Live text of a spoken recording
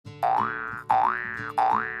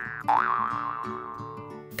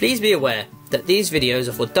Please be aware that these videos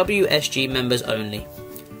are for WSG members only.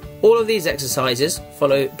 All of these exercises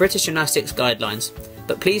follow British Gymnastics guidelines,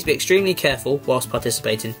 but please be extremely careful whilst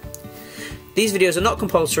participating. These videos are not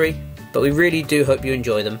compulsory, but we really do hope you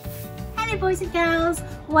enjoy them. Hello boys and girls,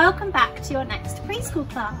 welcome back to your next preschool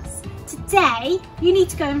class. Today you need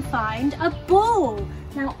to go and find a ball.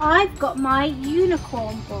 Now I've got my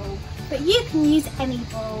unicorn ball, but you can use any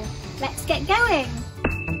ball. Let's get going.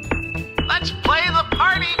 Let's play the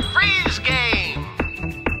party freeze game.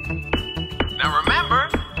 Now remember,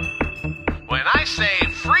 when I say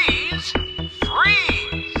freeze,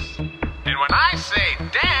 freeze. And when I say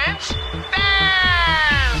dance,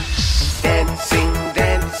 dance. Dancing,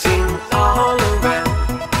 dancing all around.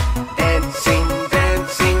 Dancing,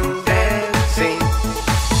 dancing, dancing.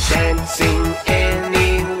 Dancing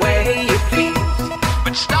any way you please.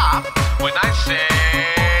 But stop when I say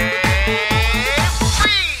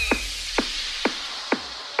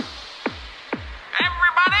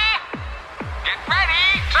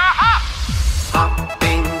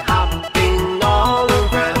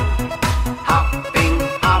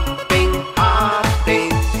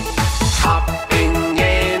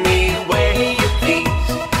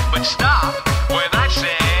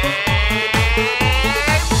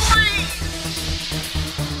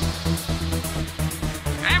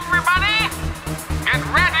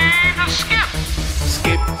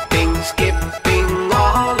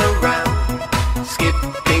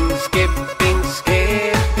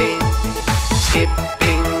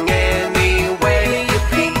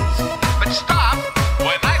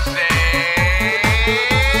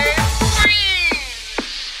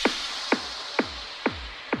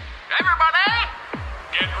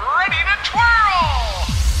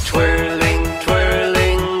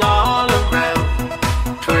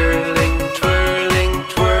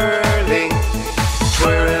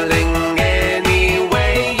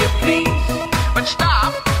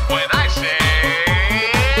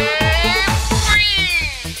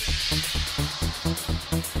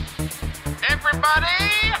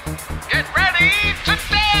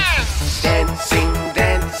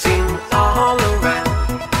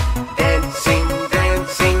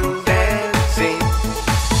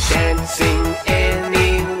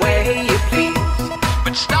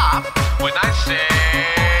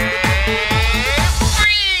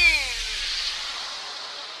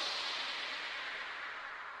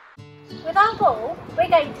With our ball, we're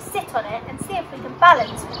going to sit on it and see if we can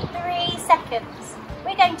balance for 3 seconds.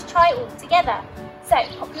 We're going to try it all together. So,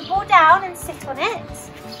 pop your ball down and sit on it.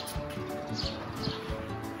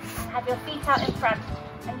 Have your feet out in front.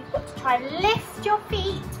 And you've got to try and lift your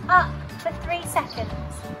feet up for 3 seconds.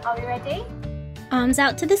 Are we ready? Arms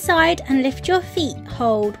out to the side and lift your feet.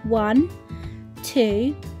 Hold 1,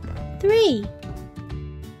 2, 3.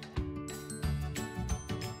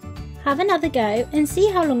 Have another go and see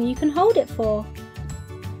how long you can hold it for.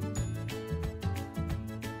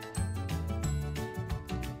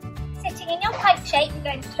 Sitting in your pipe shape, you're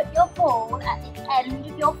going to put your ball at the end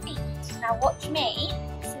of your feet. Now watch me.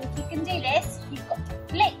 See if you can do this. You've got to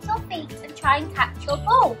flick your feet and try and catch your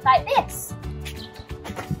ball like this.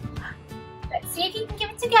 Let's see if you can give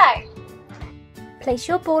it a go. Place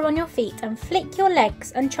your ball on your feet and flick your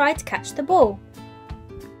legs and try to catch the ball.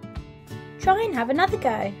 Try and have another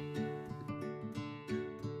go.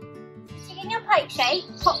 In your pipe shape,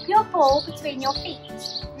 pop your ball between your feet.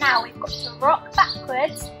 Now we've got to rock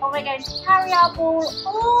backwards and we're going to carry our ball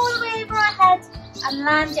all the way over our head and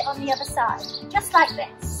land it on the other side, just like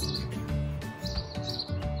this.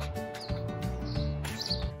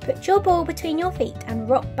 Put your ball between your feet and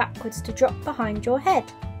rock backwards to drop behind your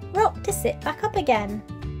head. Rock to sit back up again.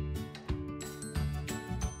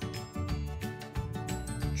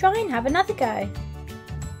 Try and have another go.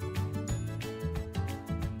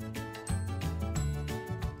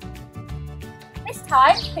 This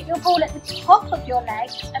time, put your ball at the top of your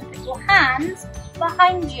legs and put your hands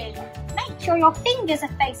behind you. Make sure your fingers are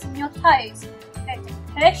facing your toes. You're going to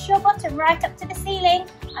push your bottom right up to the ceiling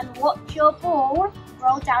and watch your ball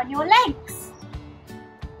roll down your legs.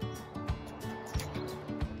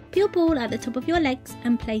 Put your ball at the top of your legs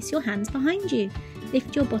and place your hands behind you.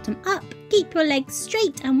 Lift your bottom up, keep your legs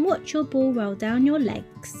straight and watch your ball roll down your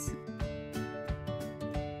legs.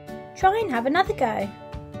 Try and have another go.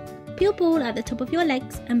 Put your ball at the top of your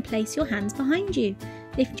legs and place your hands behind you.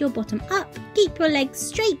 Lift your bottom up, keep your legs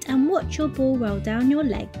straight and watch your ball roll down your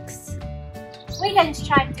legs. We're going to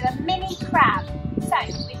try and do a mini crab. So,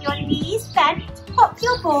 with your knees bent, pop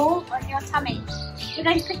your ball on your tummy. You're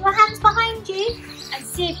going to put your hands behind you and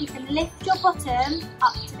see if you can lift your bottom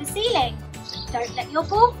up to the ceiling. Don't let your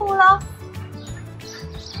ball fall off.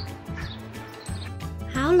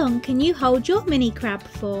 How long can you hold your mini crab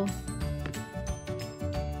for?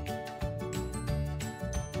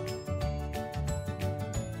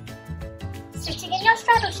 Sitting in your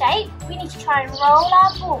straddle shape, we need to try and roll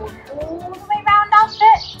our ball all the way round our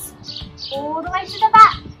foot, all the way to the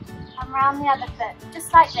back, and round the other foot,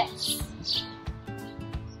 just like this.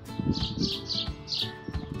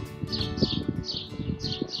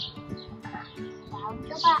 Round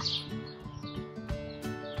your back.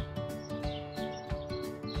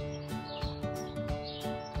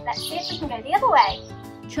 Let's see if we can go the other way.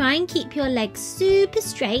 Try and keep your legs super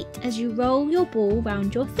straight as you roll your ball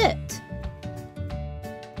round your foot.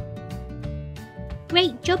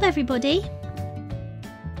 Great job, everybody.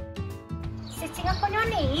 Sitting up on your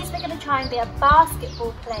knees, we're going to try and be a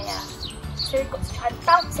basketball player. So we've got to try and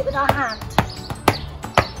bounce it with our hand.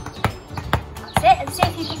 That's it, and see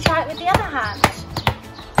if you can try it with the other hand.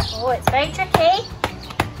 Oh, it's very tricky.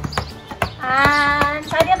 And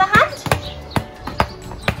try the other hand.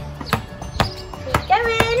 Keep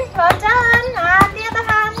going, well done, and the other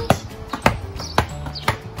hand.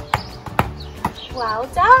 Well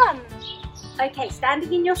done. Okay,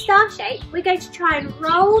 standing in your star shape, we're going to try and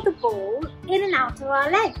roll the ball in and out of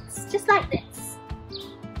our legs, just like this.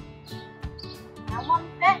 Now one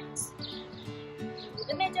foot, through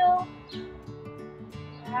the middle,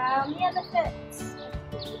 round the other foot,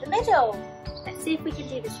 through the middle. Let's see if we can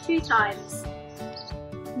do this 2 times.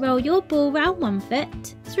 Roll your ball round one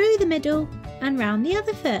foot, through the middle, and round the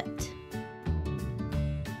other foot.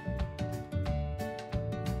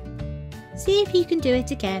 See if you can do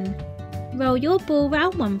it again. Roll your ball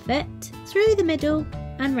round one foot, through the middle,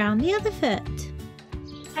 and round the other foot.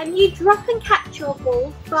 Can you drop and catch your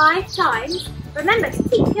ball 5 times? Remember to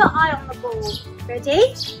keep your eye on the ball.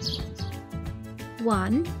 Ready?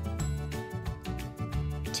 1,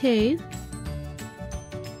 2,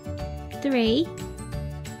 3,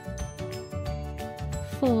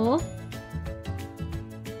 4,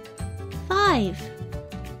 5.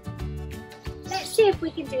 Let's see if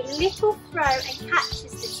we can do little throw and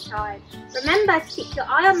catches this time. Remember to keep your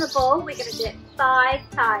eye on the ball. We're going to do it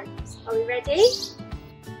 5 times. Are we ready?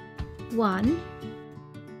 1,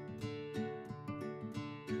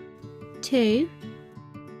 2,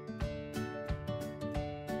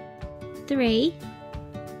 3,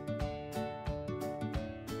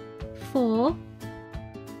 4,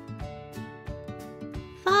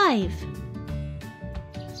 5.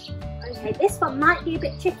 Okay, this one might be a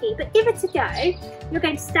bit tricky, but give it a go. You're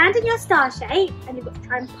going to stand in your star shape and you've got to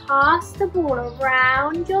try and pass the ball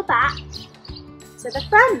around your back to the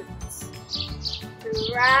front.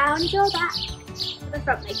 Around your back to the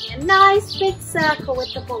front, making a nice big circle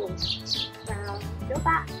with the ball. Around your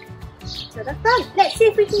back to the front. Let's see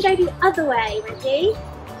if we can go the other way. Ready?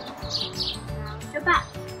 Around your back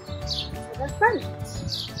to the front.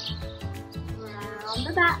 Around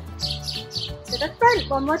the back to the front.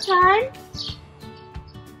 One more time.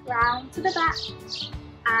 Round to the back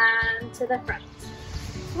and to the front.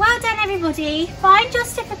 Well done, everybody. Find your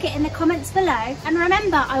certificate in the comments below, and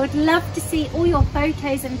remember, I would love to see all your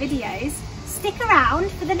photos and videos. Stick around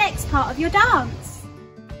for the next part of your dance.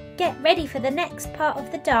 Get ready for the next part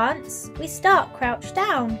of the dance. We start crouched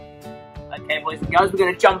down. Okay, boys and girls, we're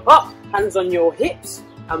going to jump up, hands on your hips,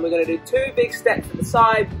 and we're going to do 2 big steps to the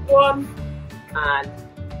side. 1 and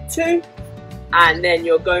 2, and then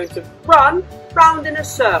you're going to run round in a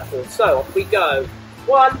circle. So off we go.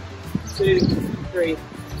 1, 2, 3,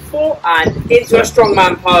 4, and into a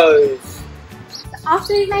strongman pose.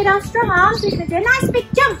 After we've made our strong arms, we're going to do a nice big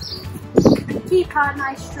jump and keep our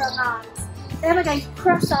nice strong arms. Then we're going to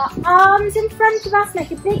cross our arms in front of us,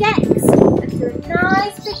 make a big X, and do a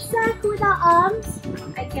nice big circle with our arms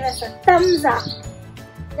and give us a thumbs up.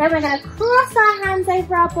 Then we're going to cross our hands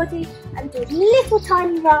over our body and do a little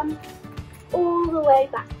tiny run all the way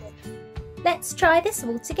backwards. Let's try this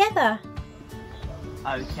all together.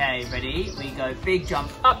 Okay, ready? We go big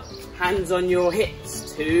jump up, hands on your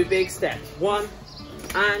hips, 2 big steps. 1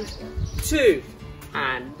 and 2,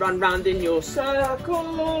 and run round in your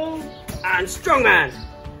circle, and strongman.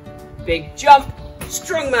 Big jump,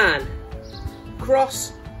 strongman.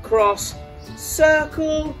 Cross, cross,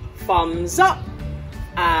 circle, thumbs up,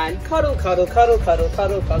 and cuddle, cuddle, cuddle, cuddle,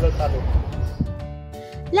 cuddle, cuddle, cuddle.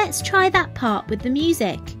 Let's try that part with the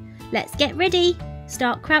music. Let's get ready.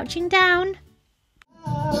 Start crouching down.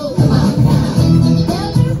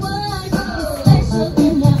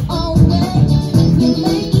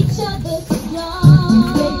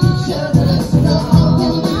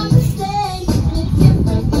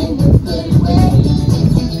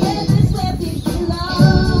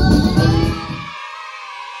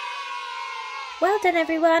 Well done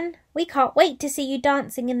everyone. We can't wait to see you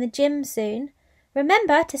dancing in the gym soon.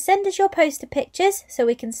 Remember to send us your poster pictures so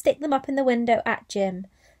we can stick them up in the window at gym.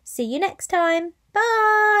 See you next time.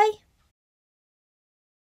 Bye!